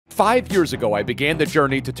5 years ago, I began the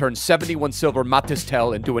journey to turn 71 silver Mathys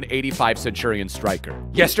Tel into an 85 Centurion striker.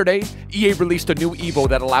 Yesterday, EA released a new Evo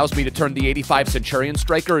that allows me to turn the 85 Centurion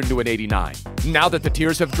striker into an 89. Now that the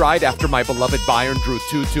tears have dried after my beloved Bayern drew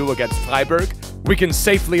 2-2 against Freiburg, we can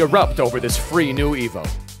safely erupt over this free new Evo.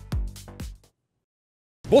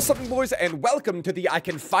 What's up, boys, and welcome to the I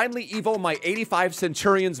Can Finally Evo My 85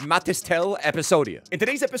 Centurions Mathys Tel episodea. In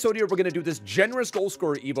today's episodea, we're going to do this generous goal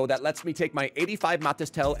scorer Evo that lets me take my 85 Mathys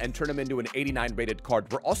Tel and turn him into an 89 rated card.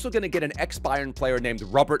 We're also going to get an ex-Bayern player named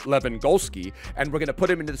Robert Lewandowski, and we're going to put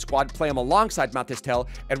him into the squad, play him alongside Mathys Tel,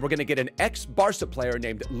 and we're going to get an ex-Barca player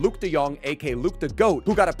named Luke de Jong, aka Luke the Goat,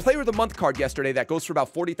 who got a Player of the Month card yesterday that goes for about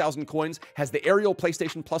 40,000 coins, has the aerial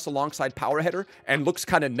PlayStation Plus alongside power header, and looks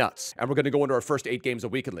kind of nuts. And we're going to go into our first 8 games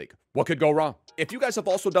of Weekend League. What could go wrong? If you guys have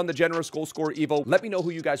also done the generous goal scorer Evo, let me know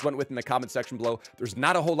who you guys went with in the comment section below. There's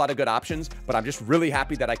not a whole lot of good options, but I'm just really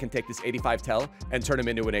happy that I can take this 85 Tel and turn him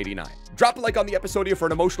into an 89. Drop a like on the episode for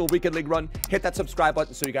an emotional Weekend League run. Hit that subscribe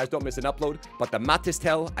button so you guys don't miss an upload. But the Mathys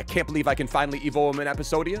Tel, I can't believe I can finally Evo him in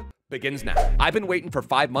episodea, begins now. I've been waiting for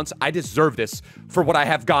 5 months. I deserve this for what I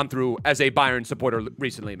have gone through as a Bayern supporter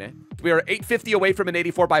recently, man. We are 850 away from an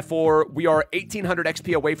 84/4. We are 1800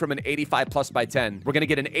 XP away from an 85 plus by 10. We're going to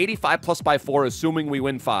get an 85 plus by 4, assuming we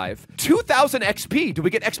win 5. 2000 XP. Do we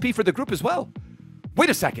get XP for the group as well? Wait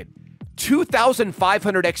a second.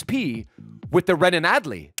 2500 XP with the Renan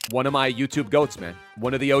Adley. One of my YouTube goats, man.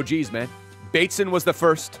 One of the OGs, man. Bateson was the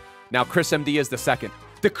first. Now Chris MD is the second.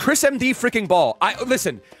 The Chris MD freaking ball.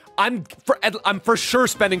 Listen, I'm for sure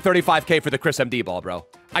spending 35K for the Chris MD ball, bro.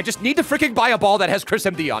 I just need to freaking buy a ball that has Chris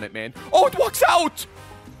MD on it, man. Oh, it walks out!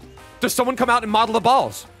 Does someone come out and model the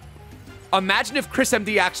balls? Imagine if Chris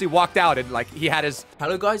MD actually walked out and, like, he had his...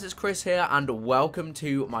 Hello guys, it's Chris here, and welcome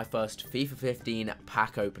to my first FIFA 15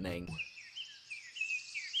 pack opening.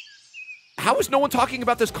 How is no one talking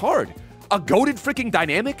about this card? A goated freaking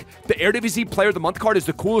dynamic? The Eredivisie Player of the Month card is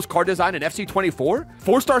the coolest card design in FC24?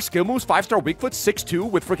 4-star skill moves, 5-star weak foot, 6'2",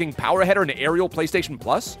 with freaking power header and aerial PlayStation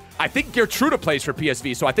Plus? I think Gertrude plays for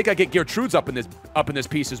PSV, so I think I get Gertrude's up in this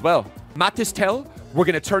piece as well. Mathys Tel, we're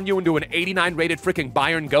gonna turn you into an 89 rated freaking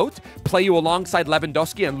Bayern goat, play you alongside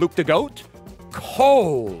Lewandowski and Luke the Goat.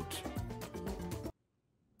 Cold.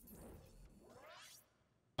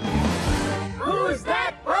 Who's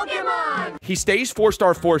that Pokemon? He stays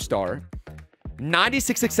 4-star, 4-star.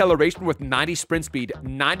 96 acceleration with 90 sprint speed,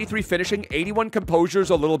 93 finishing, 81 composure is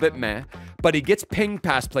a little bit meh, but he gets pinged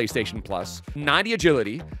past PlayStation Plus, 90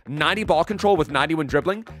 agility, 90 ball control with 91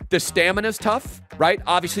 dribbling. The stamina's tough, right?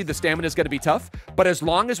 Obviously, the stamina's going to be tough, but as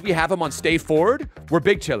long as we have him on stay forward, we're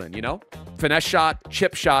big chilling, you know? Finesse shot,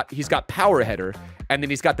 chip shot, he's got power header, and then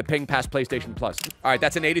he's got the ping past PlayStation Plus. All right,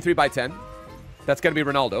 that's an 83 by 10. That's going to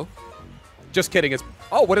be Ronaldo. Just kidding. It's...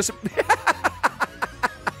 Oh, what is it?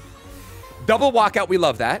 Double walkout, we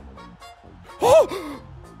love that. Oh!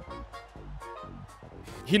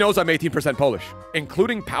 He knows I'm 18% Polish.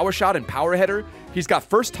 Including power shot and power header, he's got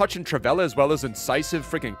first touch and Trivela as well as incisive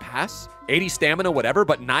freaking pass. 80 stamina, whatever,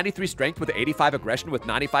 but 93 strength with 85 aggression with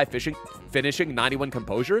 95 finishing, 91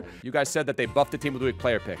 composure. You guys said that they buffed the team with a weak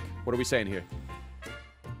player pick. What are we saying here?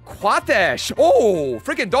 Quatesh! Oh,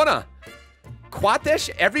 freaking Donna! Quatesh,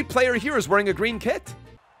 every player here is wearing a green kit.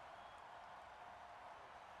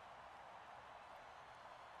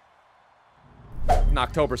 An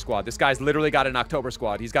October squad. This guy's literally got an October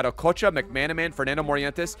squad. He's got Okocha, McManaman, Fernando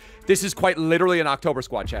Morientes. This is quite literally an October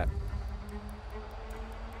squad, chat.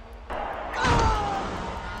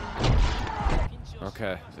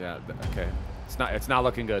 Okay, yeah, okay. It's not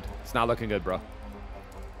looking good. It's not looking good, bro.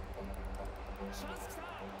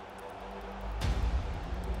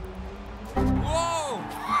 Whoa!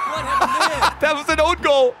 What happened there? That was an own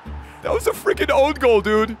goal. That was a freaking own goal,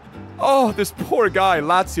 dude. Oh, this poor guy,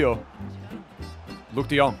 Lazio. Luke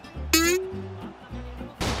de Jong.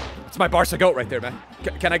 It's my Barca goat right there, man.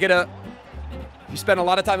 Can I get a... He spent a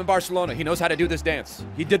lot of time in Barcelona. He knows how to do this dance.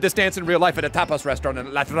 He did this dance in real life at a tapas restaurant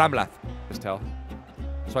in La Rambla. Just tell.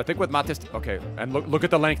 So I think with Mathys... Okay, and look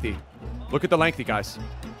at the lengthy. Look at the lengthy, guys.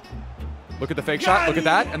 Look at the fake shot. Look at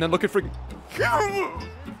that. And then look at freaking...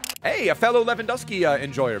 Hey, a fellow Lewandowski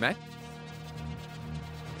enjoyer, man.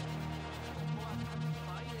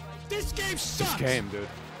 This game sucks. This game, dude.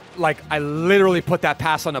 Like, I literally put that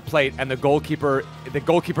pass on a plate, and the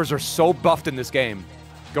goalkeepers are so buffed in this game.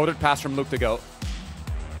 Goated pass from Luke the Goat.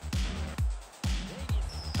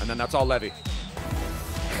 And then that's all Levy.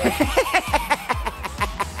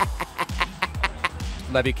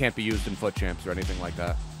 Levy can't be used in foot champs or anything like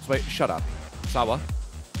that. So wait, shut up. Sawa.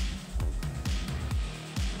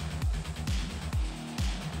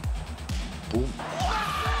 Boom.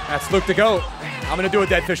 That's Luke the GOAT. I'm going to do a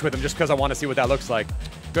dead fish with him just because I want to see what that looks like.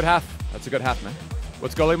 Good half. That's a good half, man.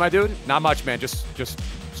 What's goalie, my dude? Not much, man. Just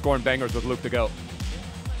scoring bangers with Luke the GOAT.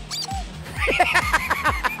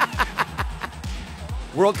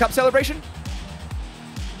 World Cup celebration?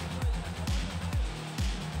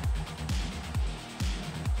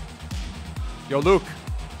 Yo, Luke.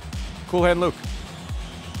 Cool hand, Luke.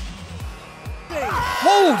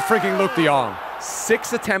 Hold freaking Luke de Jong.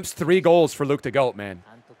 6 attempts, 3 goals for Luke the GOAT, man.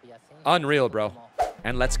 Unreal, bro.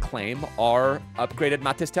 And let's claim our upgraded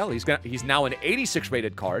Mathys Tel. He's now an 86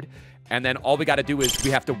 rated card. And then all we got to do is we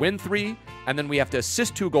have to win 3, and then we have to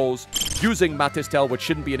assist 2 goals using Mathys Tel, which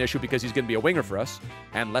shouldn't be an issue because he's going to be a winger for us.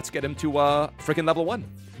 And let's get him to freaking level 1.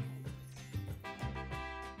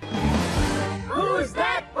 Who's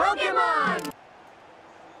that Pokemon?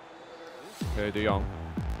 Okay, de Jong.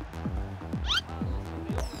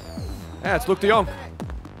 Yeah, it's Luke de Jong.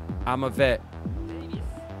 I'm a vet.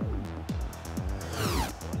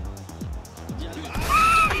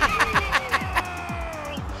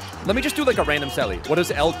 Let me just do like a random selly. What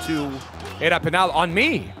is L2? Era penal on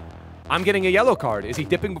me. I'm getting a yellow card. Is he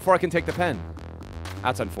dipping before I can take the pen?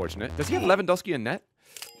 That's unfortunate. Does he have Lewandowski in net?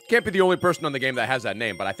 Can't be the only person on the game that has that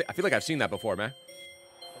name, but I feel like I've seen that before, man.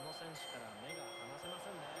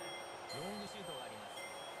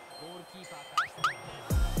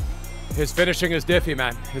 His finishing is diffy,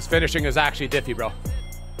 man. His finishing is actually diffy, bro.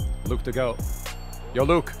 Luke the GOAT. Yo,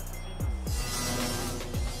 Luke.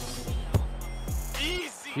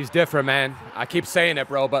 He's different, man. I keep saying it,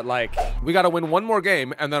 bro, but like, we gotta win 1 more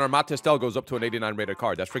game, and then our Mathys Tel goes up to an 89 rated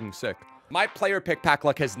card. That's freaking sick. My player pick pack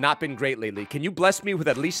luck has not been great lately. Can you bless me with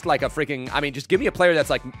at least like a freaking, I mean, just give me a player that's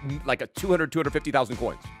like a 250,000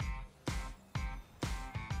 coins.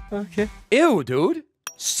 Okay. Ew, dude.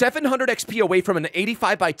 700 XP away from an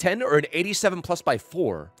 85 by 10 or an 87 plus by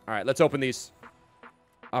 4. All right, let's open these.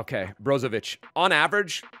 Okay, Brozovic. On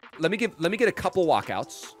average, let me get a couple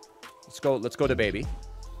walkouts. Let's go to baby.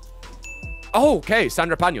 Oh, okay,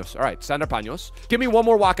 Sandra Paños. All right, Sandra Paños. Give me 1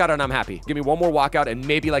 more walkout and I'm happy. Give me 1 more walkout and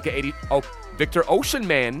maybe like an 80. Oh, Victor Ocean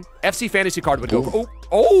Man. FC Fantasy card would go.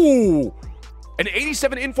 Oh, an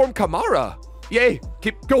 87 inform Kamara. Yay.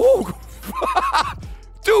 Keep go.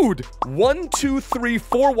 Dude, 1, 2, 3,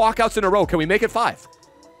 4 walkouts in a row. Can we make it 5?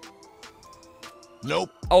 Nope.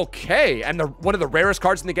 Okay, and one of the rarest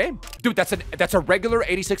cards in the game. Dude, that's a regular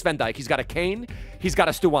 86 Van Dijk. He's got a Kane. He's got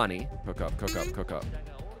a Stuani. Cook up, cook up, cook up.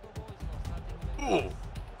 Ooh.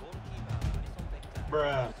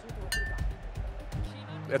 Bruh.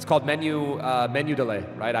 It's called menu delay,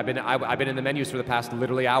 right? I've been in the menus for the past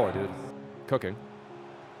literally hour, dude. Cooking.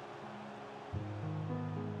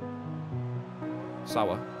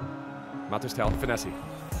 Sawa. Mathys Tel. Finesse.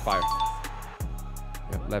 Fire.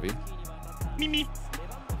 Yeah, Levy. Mimi.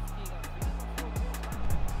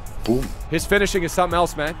 Boom. His finishing is something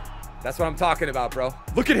else, man. That's what I'm talking about, bro.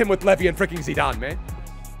 Look at him with Levy and freaking Zidane, man.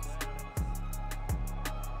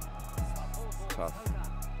 Tough.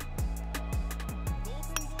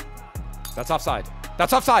 That's offside.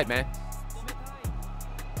 That's offside, man.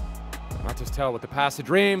 Mathys Tel with the pass of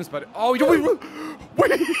dreams, but oh,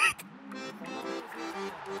 wait.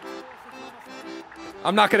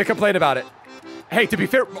 I'm not gonna complain about it. Hey, to be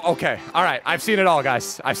fair, okay, all right. I've seen it all,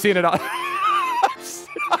 guys. I've seen it all.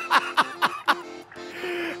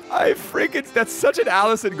 That's such an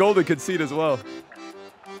Allison Golden conceit as well.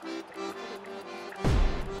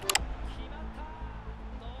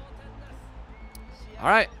 All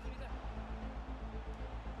right.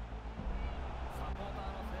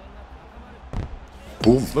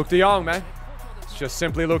 Boom. Luke de Jong, man. It's just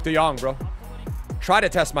simply Luke de Jong, bro. Try to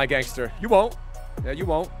test my gangster. You won't. Yeah, you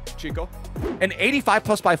won't, Chico. An 85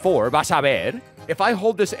 plus by 4, vas a ver. If I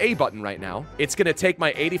hold this A button right now, it's going to take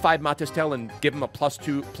my 85 Mathys Tel and give him a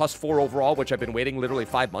 +2, +4 overall, which I've been waiting literally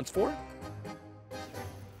 5 months for.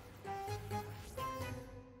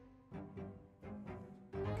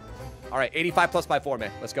 All right, 85 plus by 4,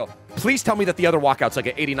 man. Let's go. Please tell me that the other walkout's like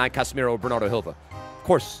an 89 Casemiro or Bernardo Silva. Of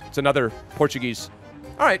course, it's another Portuguese.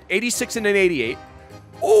 All right, 86 and an 88.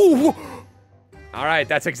 Oh! All right,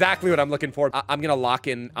 that's exactly what I'm looking for. I'm gonna lock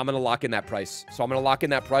in that price. So I'm gonna lock in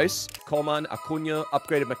that price. Coman, Acuna,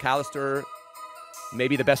 upgraded McAllister,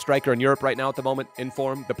 maybe the best striker in Europe right now at the moment, in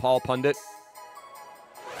form, DePaul Pundit.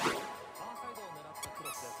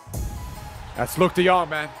 That's Luke de Jong,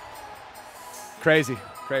 man. Crazy,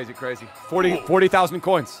 crazy, crazy. 40,000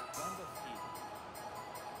 coins.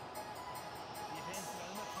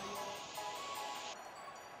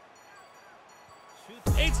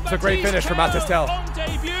 It's a great finish from Mathys Tel.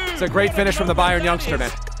 It's a great finish from the Bayern youngster,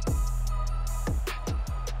 man.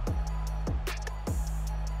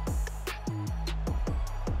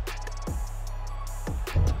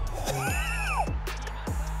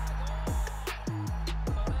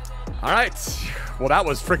 All right. Well, that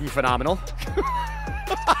was freaking phenomenal.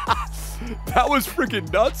 That was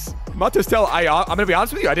freaking nuts. Mathys Tel, I'm going to be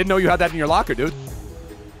honest with you. I didn't know you had that in your locker, dude.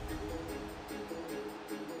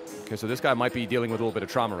 Okay, so this guy might be dealing with a little bit of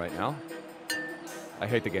trauma right now. I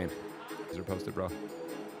hate the game. These are posted, bro.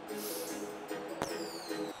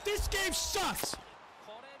 This game sucks.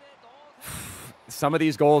 Some of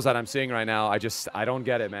these goals that I'm seeing right now, I don't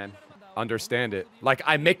get it, man. Understand it. Like,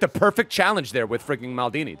 I make the perfect challenge there with freaking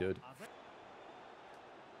Maldini, dude.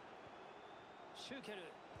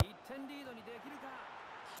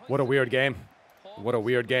 What a weird game. What a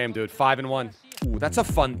weird game, dude. 5-1. Ooh, that's a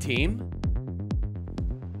fun team.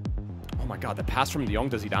 Oh my god, the pass from De Jong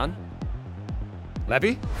to Zidane.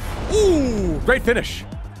 Levy? Ooh, great finish.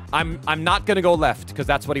 I'm not gonna go left because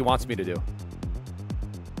that's what he wants me to do.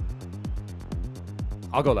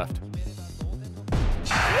 I'll go left. What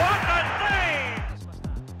a save!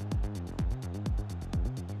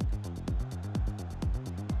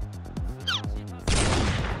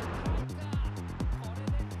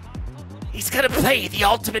 He's gonna play the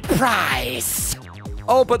ultimate prize.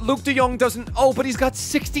 Oh, but Luke de Jong doesn't. Oh, but he's got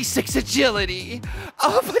 66 agility.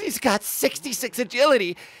 Oh, but he's got 66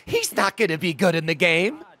 agility. He's not gonna be good in the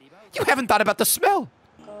game. You haven't thought about the smell.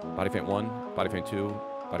 Body feint 1, body feint 2,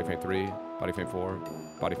 body feint 3, body feint 4,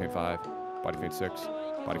 body feint 5, body feint 6,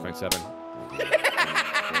 body feint 7.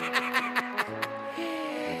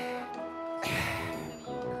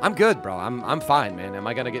 I'm good, bro. I'm fine, man. Am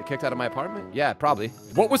I gonna get kicked out of my apartment? Yeah, probably.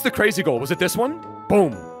 What was the crazy goal? Was it this one?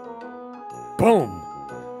 Boom. Boom.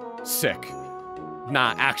 Sick.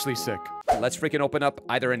 Nah, actually sick. Let's freaking open up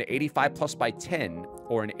either an 85 plus by 10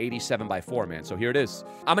 or an 87 by 4, man. So here it is.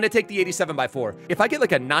 I'm gonna take the 87 by 4. If I get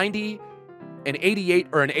like a 90, an 88,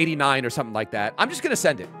 or an 89 or something like that, I'm just gonna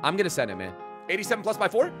send it. I'm gonna send it, man. 87 plus by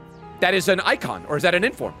 4? That is an icon, or is that an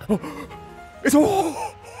inform? It's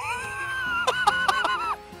a...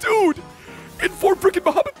 Dude! Inform freaking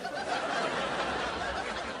Muhammad!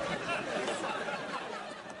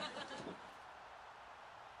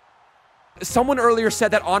 Someone earlier said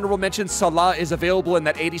that honorable mention Salah is available in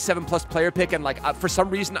that 87 plus player pick, and like for some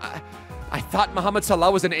reason I thought Mohamed Salah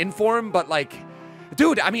was an inform, but like,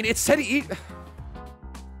 dude, I mean, it said he...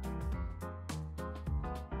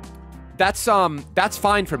 That's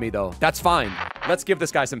fine for me though. That's fine. Let's give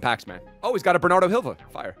this guy some packs, man. Oh, he's got a Bernardo Silva.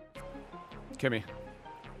 Fire. Kimmy.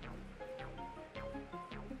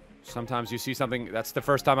 Sometimes you see something. That's the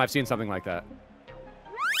first time I've seen something like that.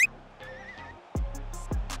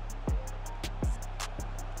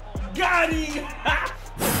 Got him!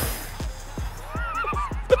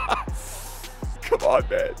 Come on,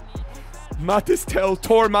 man. Mathys Tel,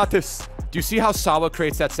 Tor Mathys. Do you see how Sawa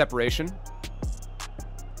creates that separation?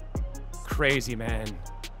 Crazy, man.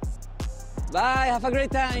 Bye, have a great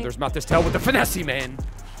time. There's Mathys Tel with the finesse, man.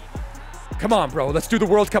 Come on, bro. Let's do the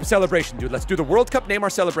World Cup celebration, dude. Let's do the World Cup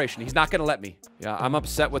Neymar celebration. He's not going to let me. Yeah, I'm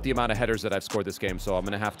upset with the amount of headers that I've scored this game, so I'm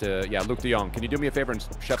going to have to... Yeah, Luke de Jong, can you do me a favor and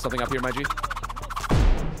shove something up here, my G?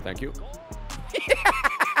 Thank you.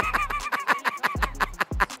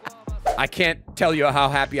 I can't tell you how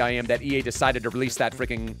happy I am that EA decided to release that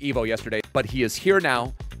freaking Evo yesterday, but he is here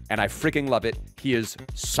now, and I freaking love it. He is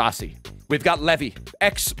saucy. We've got Levy,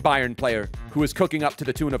 ex-Bayern player, who is cooking up to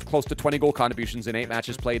the tune of close to 20 goal contributions in 8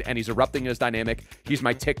 matches played, and he's erupting his dynamic. He's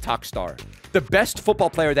my TikTok star. The best football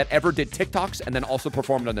player that ever did TikToks and then also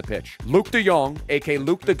performed on the pitch. Luke de Jong, a.k.a.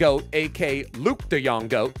 Luke the GOAT, a.k.a. Luke de Jong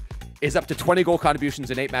GOAT, is up to 20 goal contributions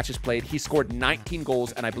in 8 matches played. He scored 19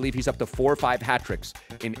 goals, and I believe he's up to 4 or 5 hat tricks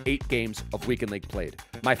in 8 games of Weekend League played.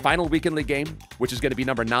 My final Weekend League game, which is going to be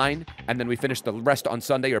number 9, and then we finish the rest on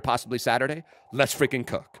Sunday or possibly Saturday. Let's freaking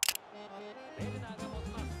cook.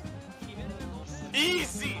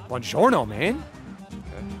 Easy! Buongiorno, man.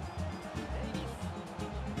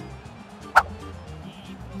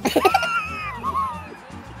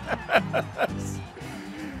 Yes.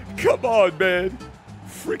 Come on, man.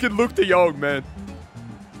 Freaking Luke de Jong, man.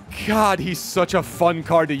 God, he's such a fun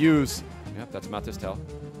card to use. Yep, that's Mathys Tel.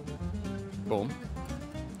 Boom.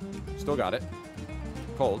 Still got it.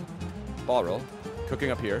 Cold. Ball roll.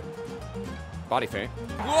 Cooking up here. Body feint.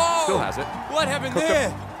 Whoa! Still has it. What happened Cooked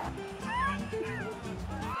there?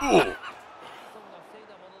 Ooh.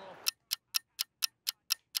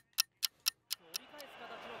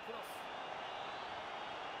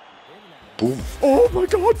 Boom. Oh my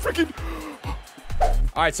god, freaking...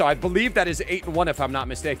 All right, so I believe that is 8-1 if I'm not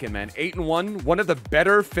mistaken, man. 8-1, one of the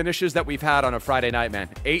better finishes that we've had on a Friday night, man.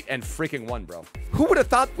 8 and freaking 1, bro. Who would have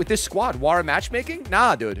thought with this squad, Wara matchmaking?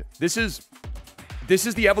 Nah, dude. This is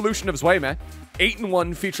the evolution of Zwei, man.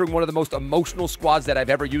 8-1 featuring one of the most emotional squads that I've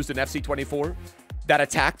ever used in FC24. That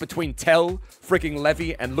attack between Tel, freaking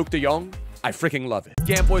Levy, and Luke de Jong, I freaking love it.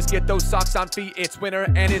 Damn, boys, get those socks on feet. It's winter,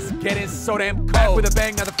 and it's getting so damn cold. Back with a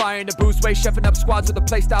bang, now the fire in the boost. Way chefing up squads with a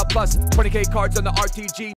playstyle plus. 20K cards on the RTG.